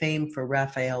of the fame for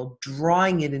Raphael,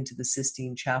 drawing it into the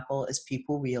Sistine Chapel as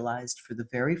people realized for the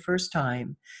very first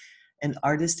time an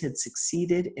artist had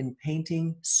succeeded in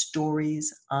painting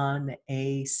stories on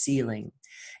a ceiling.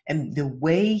 And the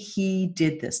way he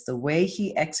did this, the way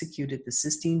he executed the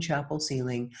Sistine Chapel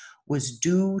ceiling, was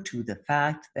due to the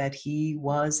fact that he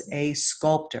was a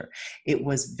sculptor. It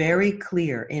was very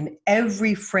clear in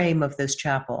every frame of this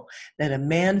chapel that a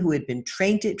man who had been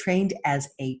trained as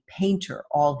a painter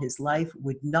all his life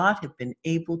would not have been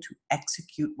able to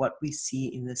execute what we see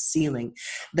in the ceiling.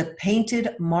 The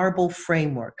painted marble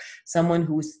framework, someone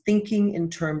who is thinking in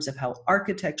terms of how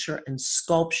architecture and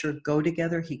sculpture go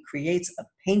together, he creates a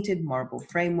painted marble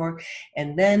framework,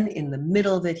 and then in the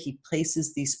middle of it, he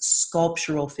places these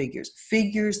sculptural figures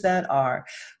that are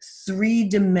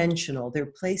three-dimensional.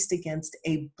 They're placed against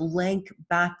a blank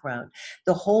background.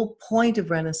 The whole point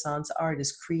of Renaissance art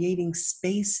is creating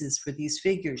spaces for these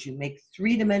figures. You make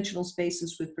three-dimensional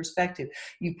spaces with perspective.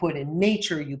 You put in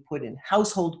nature, you put in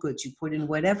household goods, you put in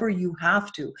whatever you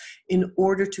have to in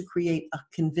order to create a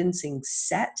convincing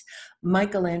set.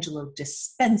 Michelangelo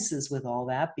dispenses with all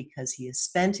that because he has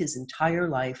spent his entire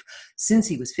life since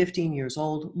he was 15 years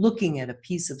old looking at a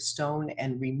piece of stone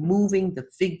and removing the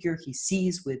figure he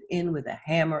sees within with a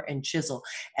hammer and chisel.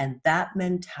 And that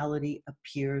mentality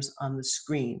appears on the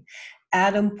screen.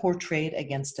 Adam portrayed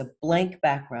against a blank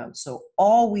background. So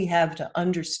all we have to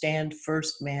understand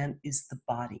first, man, is the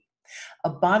body. A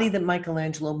body that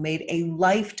Michelangelo made a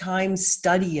lifetime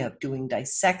study of, doing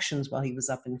dissections while he was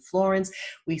up in Florence.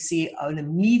 We see an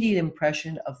immediate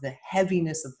impression of the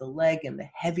heaviness of the leg and the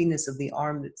heaviness of the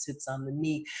arm that sits on the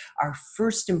knee, our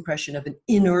first impression of an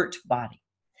inert body.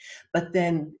 But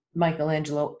then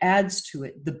Michelangelo adds to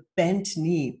it the bent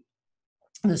knee,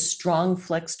 the strong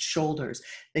flexed shoulders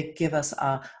that give us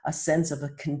a sense of a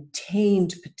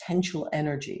contained potential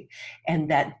energy, and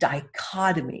that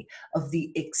dichotomy of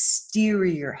the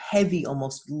exterior, heavy,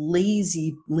 almost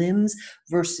lazy limbs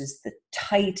versus the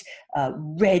tight,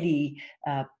 ready,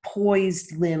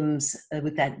 poised limbs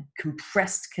with that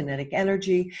compressed kinetic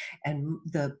energy, and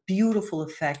the beautiful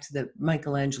effect that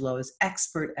Michelangelo is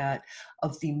expert at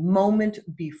of the moment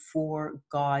before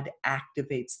God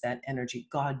activates that energy,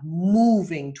 God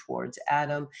moving towards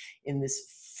Adam in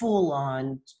this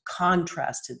full-on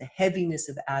contrast to the heaviness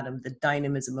of Adam, the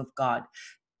dynamism of God.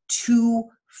 Two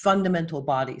fundamental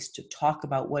bodies to talk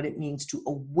about what it means to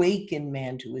awaken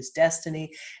man to his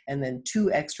destiny, and then two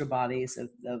extra bodies of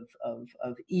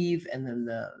Eve, and then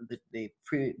the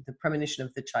premonition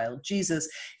of the child Jesus,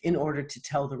 in order to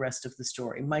tell the rest of the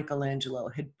story. Michelangelo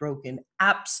had broken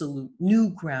absolute new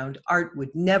ground. Art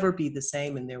would never be the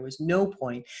same, and there was no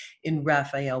point in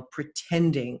Raphael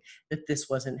pretending that this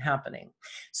wasn't happening.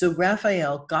 So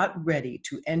Raphael got ready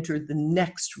to enter the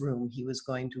next room he was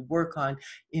going to work on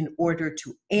in order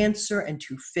to answer and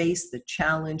to face the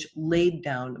challenge laid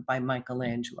down by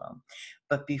Michelangelo.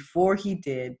 But before he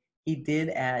did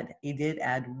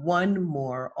add one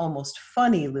more almost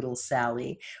funny little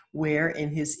sally, where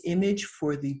in his image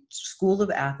for the School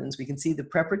of Athens, we can see the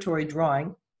preparatory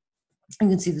drawing. You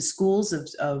can see the schools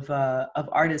of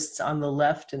artists on the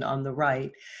left and on the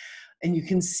right. And you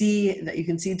can see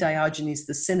Diogenes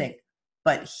the Cynic.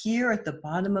 But here at the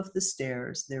bottom of the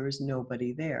stairs, there is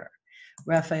nobody there.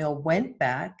 Raphael went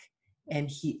back and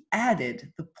he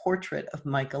added the portrait of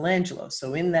Michelangelo.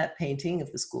 So in that painting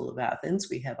of the School of Athens,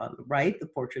 we have on the right the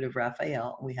portrait of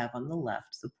Raphael, and we have on the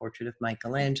left the portrait of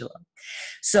Michelangelo.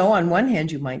 So on one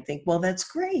hand, you might think, well, that's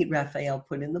great. Raphael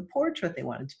put in the portrait. They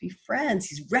wanted to be friends.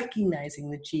 He's recognizing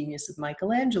the genius of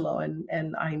Michelangelo.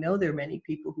 And I know there are many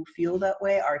people who feel that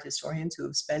way, art historians who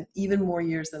have spent even more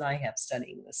years than I have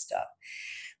studying this stuff.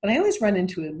 But I always run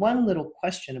into one little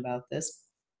question about this.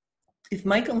 If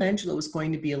Michelangelo was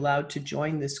going to be allowed to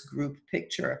join this group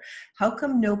picture, how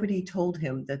come nobody told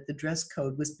him that the dress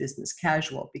code was business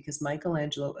casual? Because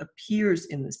Michelangelo appears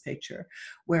in this picture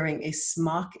wearing a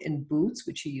smock and boots,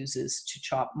 which he uses to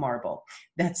chop marble.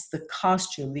 That's the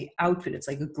costume, the outfit. It's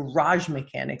like a garage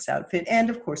mechanic's outfit. And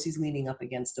of course, he's leaning up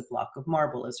against a block of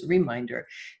marble as a reminder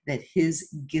that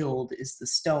his guild is the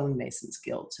stonemasons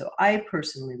guild. So I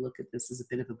personally look at this as a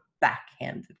bit of a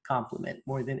backhanded compliment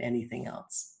more than anything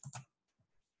else.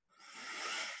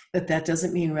 But that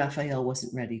doesn't mean Raphael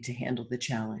wasn't ready to handle the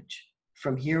challenge.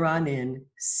 From here on in,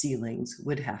 ceilings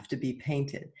would have to be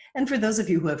painted. And for those of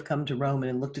you who have come to Rome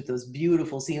and looked at those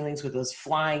beautiful ceilings with those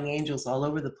flying angels all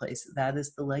over the place, that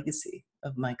is the legacy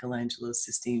of Michelangelo's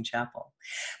Sistine Chapel.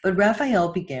 But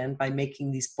Raphael began by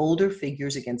making these bolder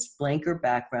figures against blanker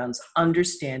backgrounds,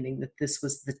 understanding that this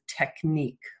was the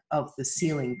technique of the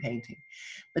ceiling painting.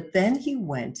 But then he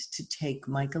went to take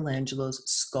Michelangelo's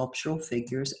sculptural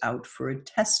figures out for a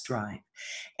test drive.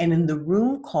 And in the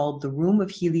room called the Room of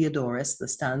Heliodorus, the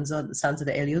stanza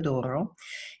de Heliodoro,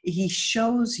 he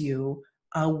shows you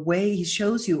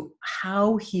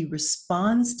how he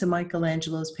responds to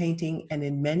Michelangelo's painting. And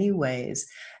in many ways,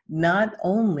 not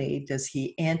only does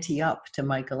he ante up to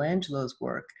Michelangelo's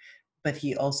work, but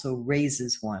he also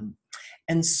raises one.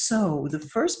 And so the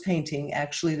first painting,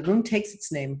 actually, the room takes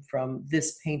its name from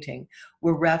this painting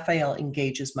where Raphael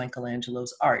engages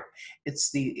Michelangelo's art.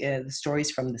 It's the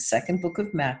stories from the second book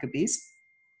of Maccabees,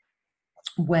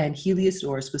 when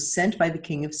Heliodorus was sent by the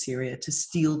king of Syria to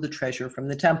steal the treasure from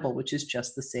the temple, which is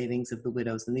just the savings of the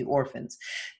widows and the orphans.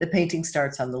 The painting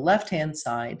starts on the left-hand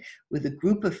side with a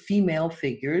group of female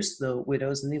figures, the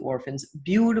widows and the orphans,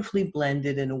 beautifully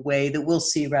blended in a way that we'll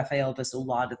see Raphael does a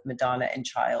lot of Madonna and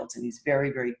Child, and he's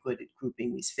very, very good at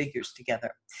grouping these figures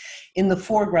together. In the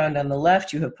foreground on the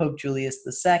left, you have Pope Julius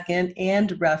II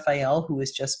and Raphael, who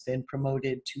has just been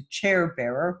promoted to chair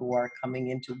bearer, who are coming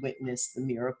in to witness the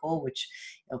miracle, which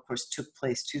of course took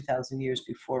place 2,000 years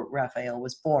before Raphael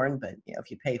was born. But if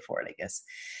you pay for it, I guess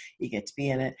you get to be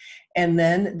in it. And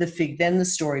then the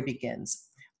story begins.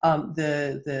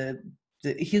 The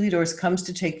Heliodorus comes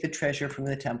to take the treasure from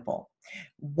the temple.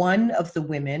 One of the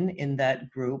women in that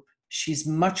group, she's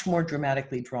much more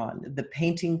dramatically drawn. The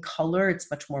painting color, it's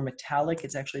much more metallic.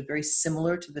 It's actually very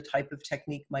similar to the type of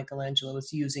technique Michelangelo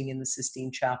was using in the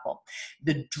Sistine Chapel.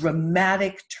 The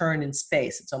dramatic turn in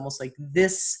space, it's almost like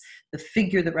this, the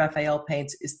figure that Raphael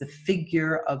paints is the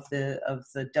figure of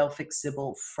the Delphic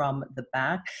Sibyl from the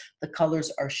back. The colors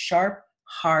are sharp,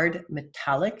 hard,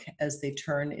 metallic as they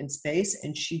turn in space,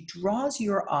 and she draws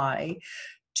your eye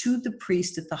to the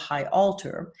priest at the high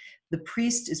altar. The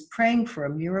priest is praying for a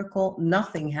miracle.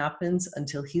 Nothing happens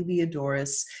until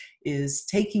Heliodorus is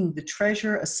taking the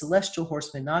treasure. A celestial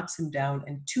horseman knocks him down,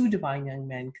 and two divine young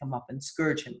men come up and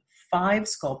scourge him. 5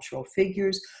 sculptural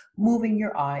figures moving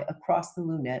your eye across the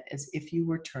lunette as if you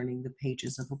were turning the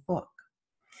pages of a book.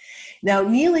 Now,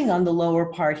 lying on the lower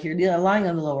part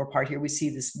here, we see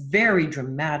this very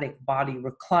dramatic body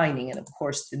reclining. And of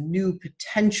course, the new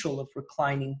potential of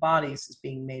reclining bodies is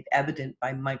being made evident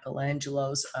by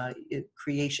Michelangelo's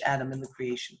creation, Adam and the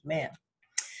creation of man.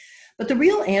 But the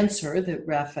real answer that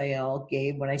Raphael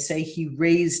gave, when I say he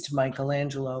raised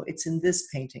Michelangelo, it's in this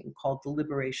painting called The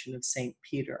Liberation of St.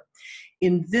 Peter.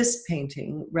 In this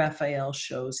painting, Raphael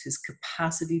shows his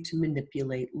capacity to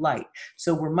manipulate light.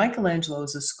 So where Michelangelo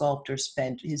as a sculptor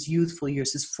spent his youthful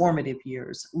years, his formative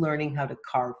years, learning how to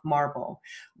carve marble,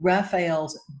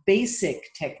 Raphael's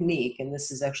basic technique, and this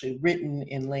is actually written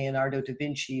in Leonardo da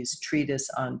Vinci's treatise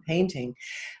on painting,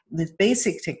 the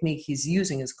basic technique he's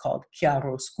using is called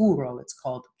chiaroscuro. It's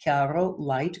called chiaro,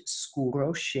 light,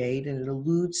 scuro, shade, and it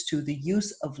alludes to the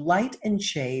use of light and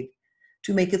shade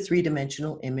to make a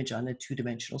 3-dimensional image on a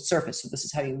 2-dimensional surface. So this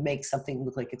is how you make something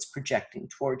look like it's projecting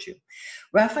towards you.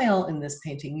 Raphael in this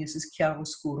painting uses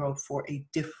chiaroscuro for a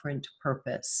different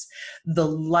purpose. The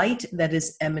light that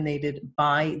is emanated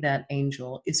by that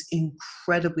angel is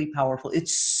incredibly powerful.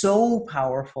 It's so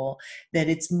powerful that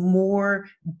it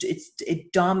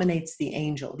dominates the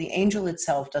angel. The angel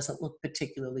itself doesn't look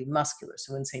particularly muscular.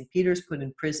 So when St. Peter's put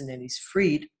in prison and he's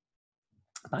freed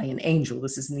by an angel,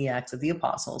 this is in the Acts of the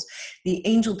Apostles, the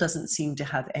angel doesn't seem to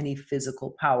have any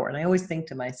physical power. And I always think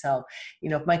to myself,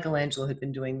 if Michelangelo had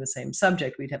been doing the same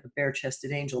subject, we'd have a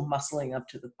bare-chested angel muscling up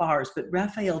to the bars. But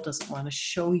Raphael doesn't want to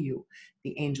show you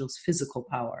the angel's physical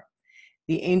power.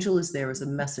 The angel is there as a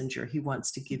messenger. He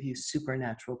wants to give you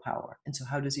supernatural power. And so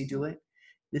how does he do it?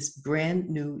 this brand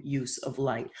new use of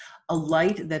light, a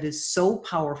light that is so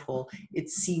powerful, it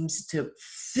seems to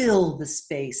fill the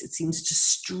space. It seems to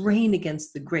strain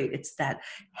against the grate. It's that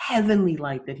heavenly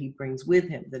light that he brings with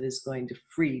him that is going to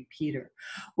free Peter.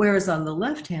 Whereas on the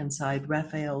left-hand side,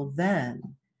 Raphael then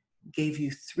gave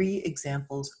you 3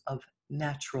 examples of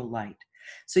natural light.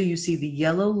 So you see the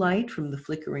yellow light from the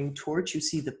flickering torch, you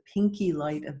see the pinky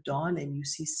light of dawn, and you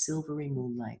see silvery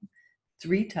moonlight.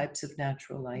 3 types of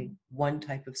natural light, 1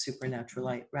 type of supernatural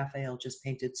light. Raphael just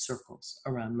painted circles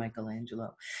around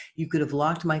Michelangelo. You could have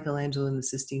locked Michelangelo in the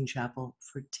Sistine Chapel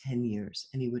for 10 years,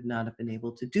 and he would not have been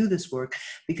able to do this work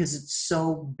because it's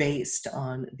so based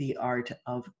on the art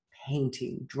of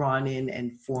painting, drawn in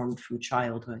and formed from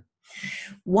childhood.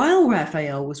 While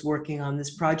Raphael was working on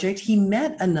this project, he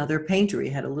met another painter. He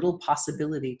had a little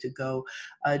possibility to go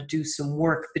do some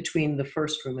work between the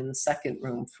first room and the second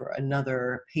room for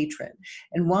another patron.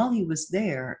 And while he was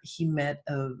there, he met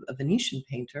a Venetian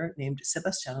painter named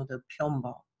Sebastiano del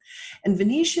Piombo. And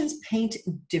Venetians paint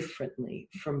differently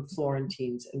from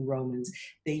Florentines and Romans.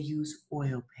 They use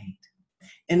oil paint.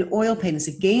 And oil paint is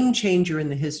a game changer in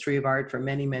the history of art for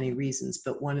many, many reasons,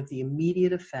 but one of the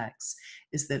immediate effects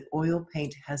is that oil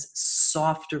paint has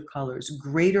softer colors,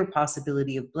 greater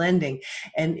possibility of blending,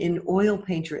 and in oil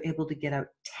paint you're able to get out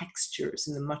textures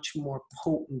in a much more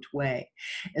potent way.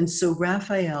 And so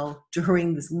Raphael,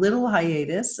 during this little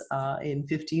hiatus in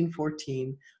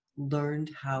 1514, learned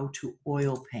how to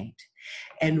oil paint.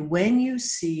 And when you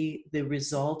see the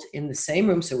result in the same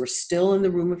room, so we're still in the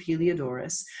room of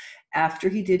Heliodorus, after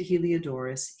he did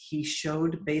Heliodorus, he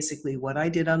showed basically what I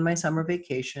did on my summer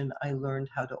vacation. I learned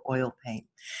how to oil paint.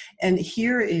 And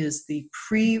here is the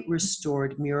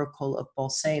pre-restored Miracle of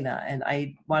Bolsena. And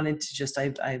I wanted to just,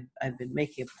 I've been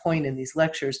making a point in these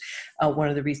lectures. One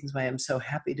of the reasons why I'm so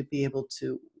happy to be able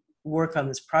to work on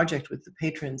this project with the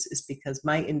patrons is because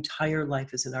my entire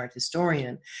life as an art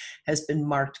historian has been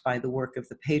marked by the work of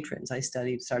the patrons. I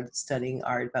started studying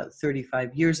art about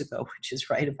 35 years ago, which is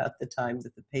right about the time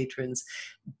that the patrons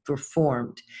were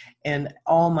formed. And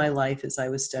all my life as I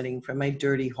was studying from my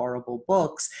dirty, horrible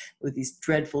books with these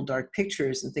dreadful dark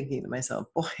pictures and thinking to myself,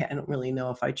 boy, I don't really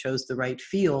know if I chose the right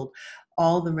field.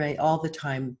 All the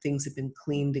time, things have been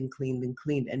cleaned and cleaned and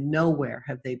cleaned, and nowhere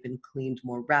have they been cleaned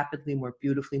more rapidly, more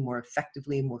beautifully, more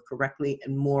effectively, more correctly,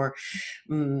 and more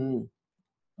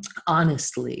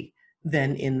honestly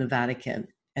than in the Vatican.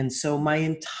 And so my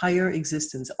entire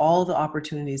existence, all the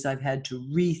opportunities I've had to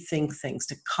rethink things,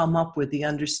 to come up with the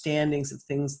understandings of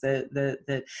things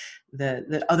that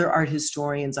other art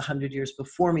historians 100 years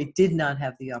before me did not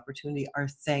have the opportunity, are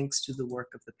thanks to the work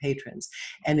of the patrons.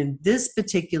 And in this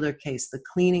particular case, the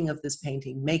cleaning of this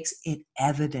painting makes it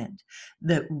evident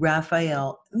that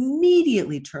Raphael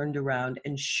immediately turned around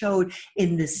and showed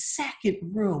in the second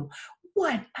room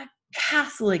what a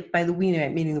Catholic, by the way,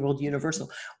 meaning the word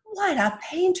universal, what a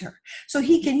painter. So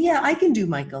he can, I can do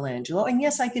Michelangelo, and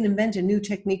yes, I can invent a new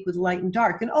technique with light and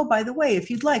dark. And oh, by the way, if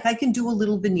you'd like, I can do a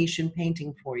little Venetian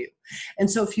painting for you.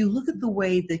 And so if you look at the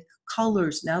way the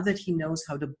colors, now that he knows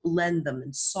how to blend them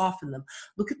and soften them,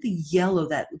 look at the yellow,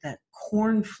 that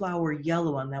cornflower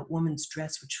yellow on that woman's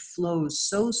dress, which flows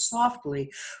so softly,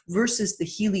 versus the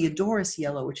Heliodorus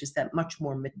yellow, which is that much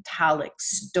more metallic,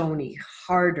 stony,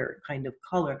 harder kind of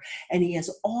color. And he has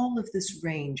all of this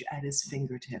range at his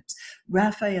fingertips.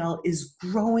 Raphael is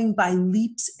growing by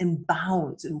leaps and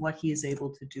bounds in what he is able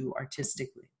to do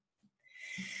artistically.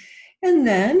 And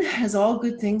then, as all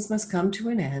good things must come to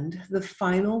an end, the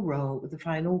final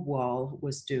wall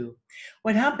was due.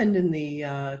 What happened in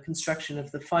the construction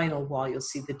of the final wall, you'll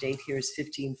see the date here is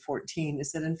 1514,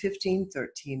 is that in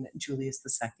 1513, Julius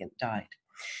II died.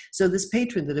 So this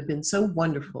patron that had been so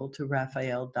wonderful to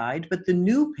Raphael died, but the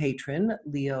new patron,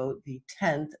 Leo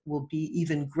X, will be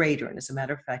even greater. And as a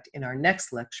matter of fact, in our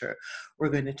next lecture, we're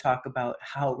going to talk about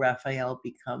how Raphael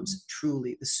becomes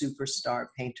truly the superstar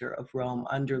painter of Rome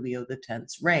under Leo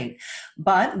X's reign.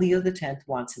 But Leo X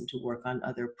wants him to work on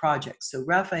other projects. So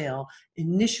Raphael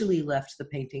initially left the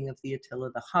painting of the Attila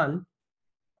the Hun,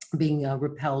 being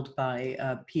repelled by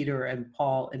Peter and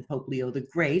Paul and Pope Leo the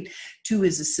Great, to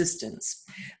his assistants.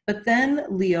 But then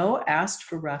Leo asked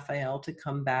for Raphael to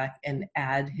come back and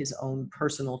add his own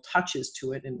personal touches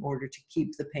to it in order to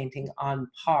keep the painting on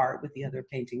par with the other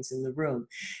paintings in the room.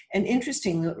 And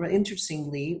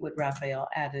interestingly, what Raphael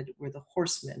added were the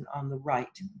horsemen on the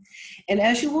right. And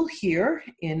as you will hear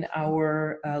in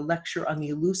our lecture on the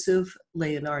elusive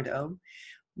Leonardo,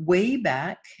 way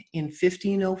back in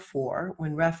 1504,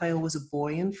 when Raphael was a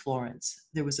boy in Florence,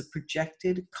 there was a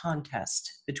projected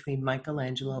contest between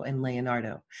Michelangelo and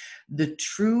Leonardo. The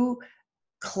true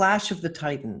Clash of the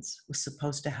Titans was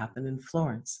supposed to happen in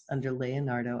Florence under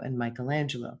Leonardo and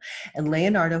Michelangelo. And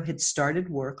Leonardo had started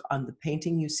work on the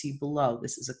painting you see below.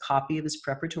 This is a copy of his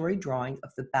preparatory drawing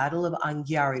of the Battle of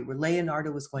Anghiari, where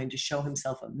Leonardo was going to show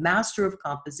himself a master of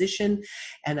composition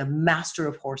and a master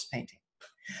of horse painting.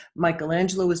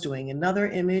 Michelangelo was doing another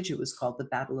image. It was called the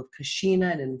Battle of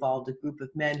Cascina and involved a group of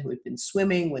men who had been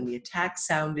swimming when the attack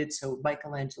sounded. So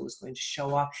Michelangelo was going to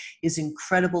show off his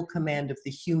incredible command of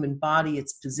the human body,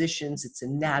 its positions, its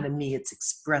anatomy, its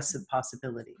expressive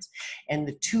possibilities. And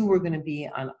the two were going to be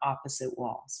on opposite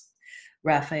walls.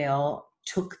 Raphael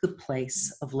took the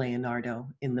place of Leonardo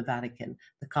in the Vatican.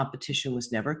 The competition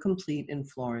was never complete in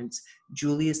Florence.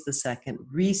 Julius II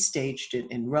restaged it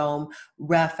in Rome,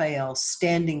 Raphael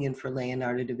standing in for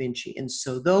Leonardo da Vinci. And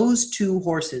so those two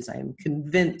horses, I am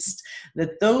convinced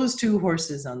that those two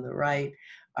horses on the right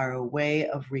are a way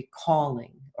of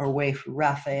recalling, or a way for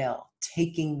Raphael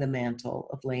taking the mantle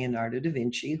of Leonardo da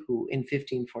Vinci, who in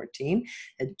 1514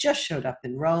 had just showed up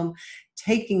in Rome,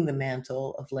 taking the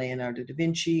mantle of Leonardo da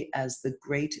Vinci as the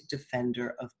great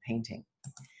defender of painting.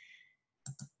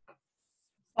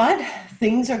 But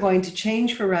things are going to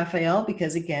change for Raphael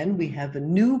because, again, we have a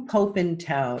new pope in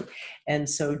town. And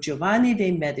so Giovanni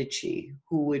de' Medici,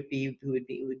 who would take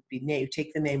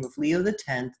the name of Leo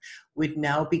X, would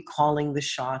now be calling the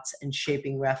shots and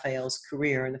shaping Raphael's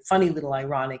career. And a funny little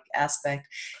ironic aspect,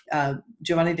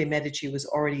 Giovanni de' Medici was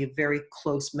already a very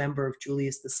close member of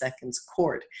Julius II's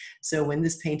court. So when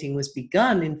this painting was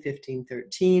begun in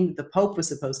 1513, the Pope was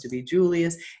supposed to be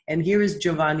Julius, and here is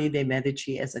Giovanni de'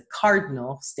 Medici as a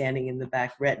cardinal standing in the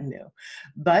back retinue.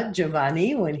 But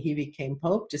Giovanni, when he became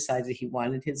Pope, decided he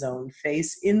wanted his own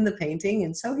face in the painting,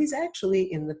 and so he's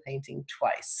actually in the painting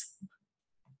twice.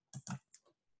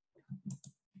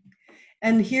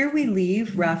 And here we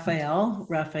leave Raphael,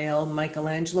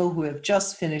 Michelangelo, who have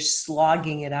just finished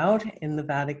slogging it out in the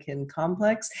Vatican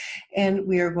complex. And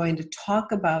we are going to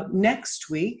talk about next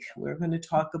week, we're going to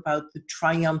talk about the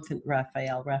triumphant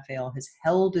Raphael. Raphael has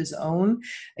held his own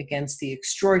against the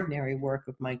extraordinary work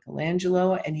of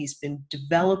Michelangelo, and he's been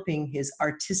developing his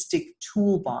artistic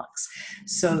toolbox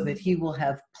so that he will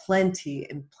have plenty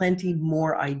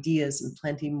more ideas and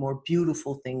plenty more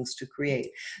beautiful things to create.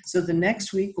 So the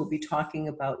next week we'll be talking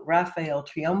about Raphael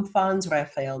Triumphans,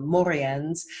 Raphael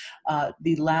Moriens,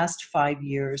 the last 5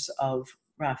 years of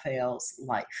Raphael's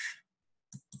life.